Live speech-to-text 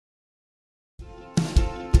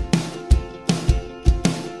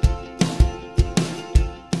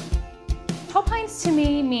to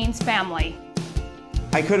me means family.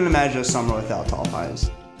 I couldn't imagine a summer without Tall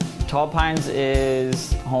Pines. Tall Pines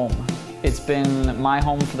is home. It's been my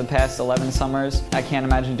home for the past 11 summers. I can't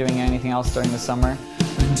imagine doing anything else during the summer.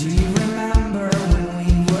 Do you remember when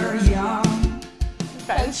we were young?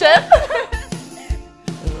 Friendship.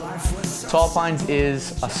 Tall Pines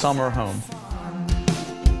is a summer home.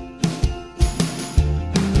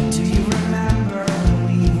 Do you remember when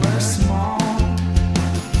we were small?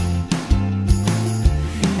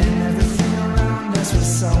 And everything around us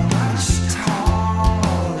was so much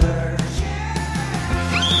taller.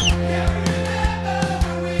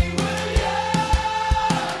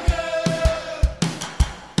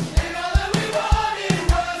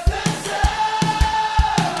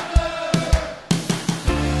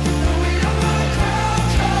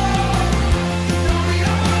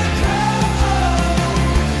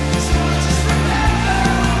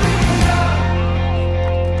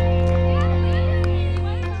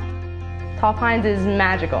 Tall Pines is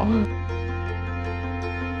magical.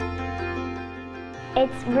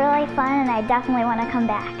 It's really fun and I definitely want to come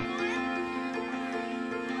back.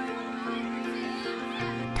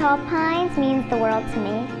 Tall Pines means the world to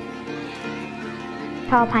me.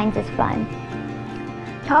 Tall Pines is fun.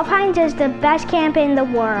 Tall Pines is the best camp in the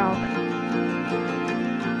world.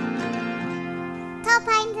 Tall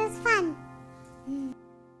Pines is fun.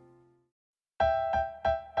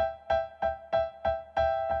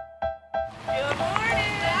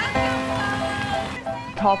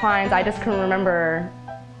 Tall Pines, I just can remember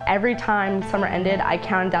every time summer ended, I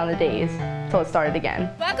counted down the days till it started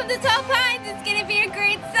again. Welcome to Tall Pines. It's going to be a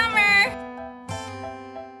great summer.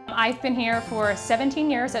 I've been here for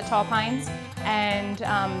 17 years at Tall Pines, and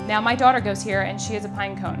now my daughter goes here and she is a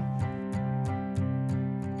pine cone.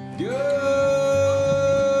 Good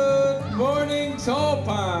morning, Tall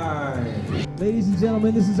Pines. Ladies and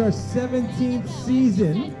gentlemen, this is our 17th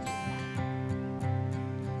season.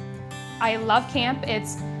 I love camp.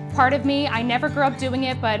 It's part of me. I never grew up doing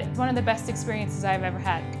it, but it's one of the best experiences I've ever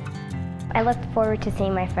had. I look forward to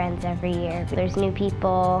seeing my friends every year. There's new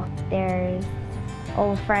people, there's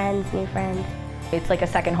old friends, new friends. It's like a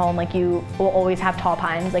second home, like you will always have Tall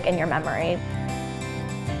Pines like in your memory.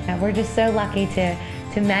 We're just so lucky to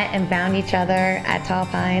met and found each other at Tall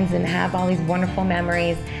Pines and have all these wonderful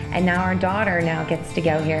memories, and now our daughter now gets to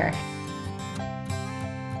go here.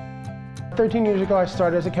 13 years ago I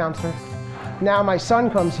started as a counselor. Now my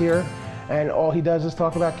son comes here and all he does is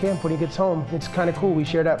talk about camp when he gets home. It's kind of cool, we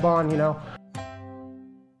share that bond, you know.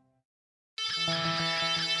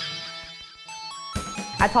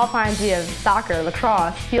 At Tall Pines we have soccer,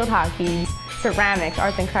 lacrosse, field hockey, ceramics,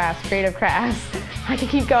 arts and crafts, creative crafts. I can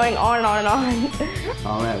keep going on and on and on.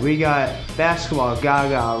 Oh man, we got basketball,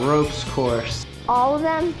 gaga, ropes course. All of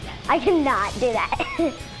them? I cannot do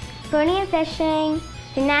that. Boating and fishing,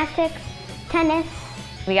 gymnastics, tennis.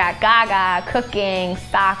 We got gaga, cooking,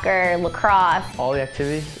 soccer, lacrosse. All the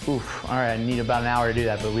activities? Oof, all right, I need about an hour to do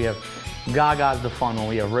that, but we have Gaga's the fun one.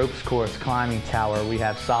 We have ropes course, climbing tower, we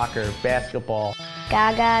have soccer, basketball.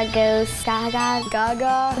 Gaga goes, gaga,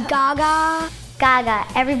 gaga, gaga, gaga.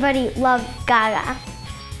 Everybody loves gaga.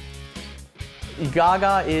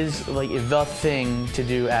 Gaga is like the thing to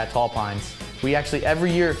do at Tall Pines. We actually,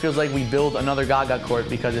 every year it feels like we build another Gaga court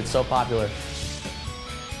because it's so popular.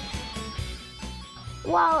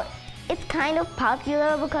 Well, it's kind of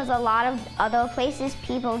popular because a lot of other places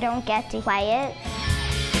people don't get to play it.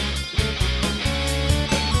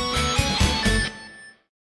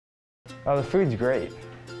 Oh, the food's great.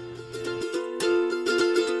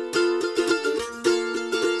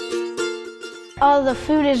 Oh, the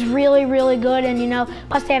food is really, really good, and you know,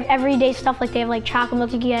 plus they have everyday stuff, like they have like chocolate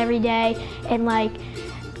milk you can get every day, and like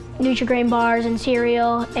Nutri-Grain bars and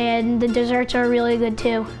cereal, and the desserts are really good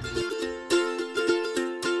too.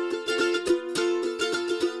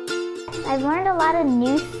 I've learned a lot of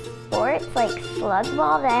new sports like slug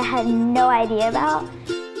ball that I had no idea about.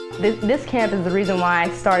 This camp is the reason why I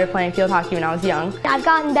started playing field hockey when I was young. I've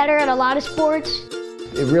gotten better at a lot of sports.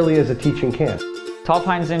 It really is a teaching camp. Tall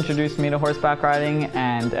Pines introduced me to horseback riding,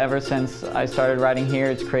 and ever since I started riding here,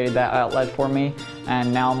 it's created that outlet for me,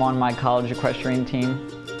 and now I'm on my college equestrian team.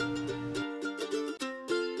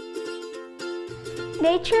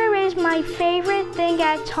 Nature is my favorite thing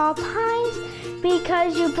at Tall Pines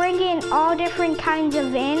because you bring in all different kinds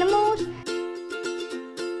of animals.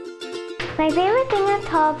 My favorite thing at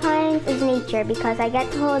Tall Pines is nature because I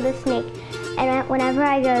get to hold a snake, and whenever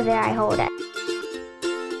I go there, I hold it.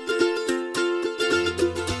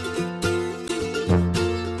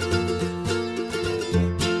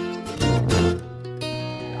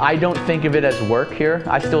 I don't think of it as work here.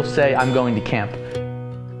 I still say I'm going to camp.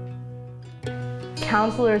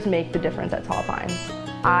 counselors make the difference at Tall Pines.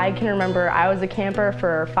 I can remember I was a camper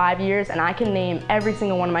for 5 years and I can name every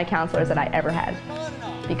single one of my counselors that I ever had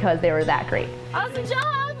because they were that great. Awesome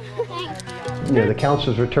job! Thanks. You know, the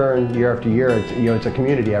counselors return year after year. It's a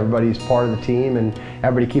community. Everybody's part of the team and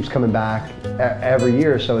everybody keeps coming back every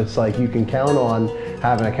year. So it's like you can count on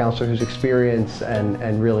having a counselor who's experienced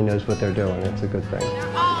and really knows what they're doing. It's a good thing. They're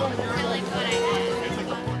all really good at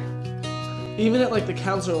it. Even at like the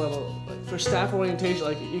counselor level, like for staff orientation,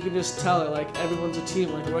 like you can just tell that like everyone's a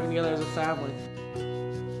team, like working together as a family.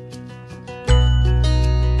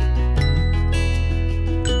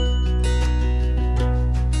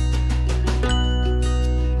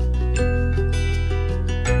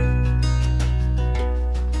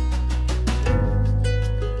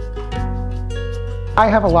 I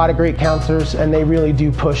have a lot of great counselors and they really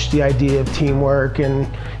do push the idea of teamwork, and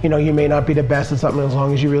you know, you may not be the best at something, as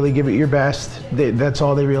long as you really give it your best, that's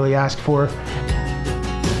all they really ask for.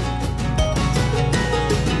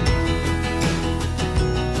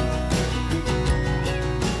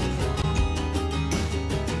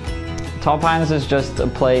 Tall Pines is just a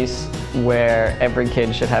place where every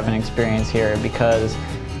kid should have an experience here, because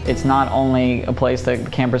it's not only a place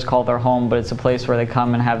that campers call their home, but it's a place where they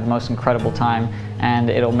come and have the most incredible time, and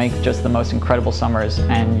it'll make just the most incredible summers,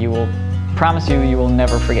 and promise you will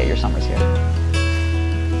never forget your summers here.